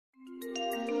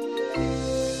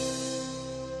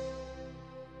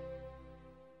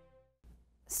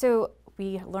So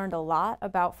we learned a lot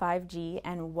about 5G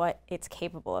and what it's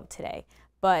capable of today,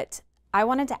 but I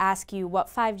wanted to ask you what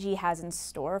 5G has in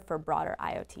store for broader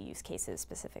IoT use cases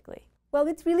specifically. Well,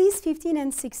 with release 15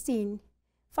 and 16,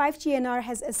 5G NR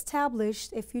has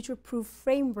established a future-proof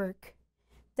framework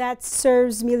that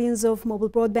serves millions of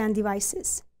mobile broadband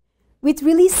devices. With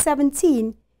release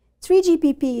 17,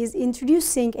 3GPP is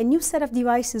introducing a new set of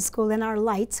devices called NR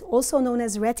Lite, also known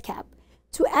as RedCap,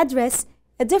 to address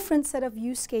a different set of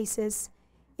use cases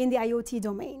in the IoT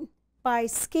domain by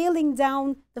scaling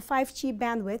down the 5G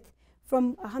bandwidth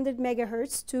from 100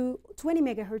 megahertz to 20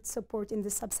 megahertz support in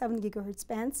the sub-7 gigahertz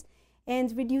bands,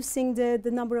 and reducing the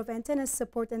number of antennas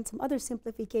support and some other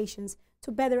simplifications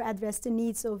to better address the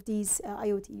needs of these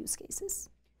IoT use cases.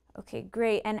 Okay,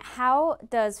 great. And how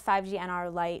does 5G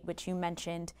NR Lite, which you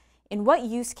mentioned, in what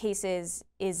use cases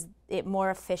is it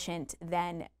more efficient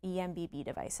than eMBB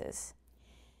devices?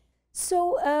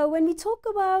 So when we talk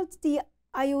about the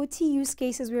IoT use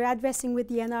cases we're addressing with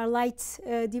the NR Lite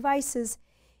devices,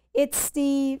 it's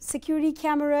the security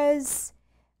cameras,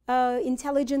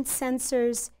 intelligent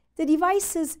sensors, the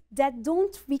devices that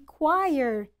don't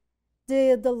require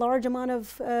the large amount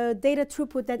of data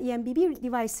throughput that eMBB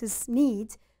devices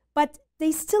need, but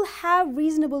they still have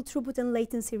reasonable throughput and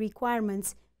latency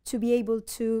requirements to be able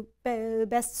to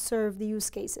best serve the use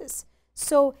cases.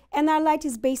 So NR Lite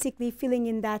is basically filling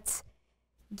in that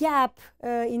gap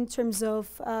in terms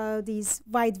of these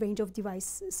wide range of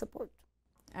device support.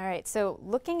 All right, so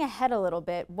looking ahead a little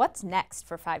bit, what's next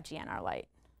for 5G NR Lite?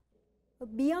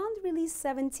 Beyond release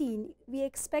 17, we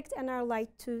expect NR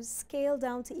Lite to scale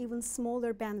down to even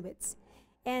smaller bandwidths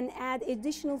and add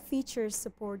additional features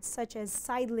support such as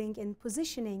side link and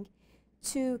positioning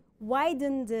to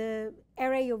widen the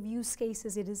array of use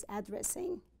cases it is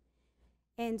addressing.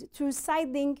 And through side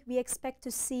link, we expect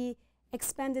to see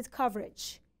expanded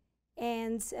coverage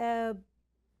and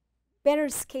better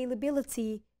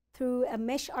scalability through a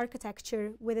mesh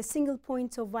architecture with a single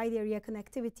point of wide area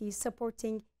connectivity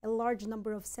supporting a large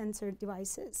number of sensor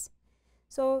devices.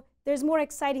 So there's more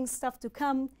exciting stuff to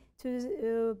come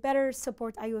to better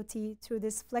support IoT through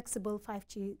this flexible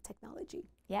 5G technology.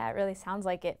 Yeah, it really sounds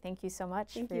like it. Thank you so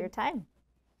much for your time.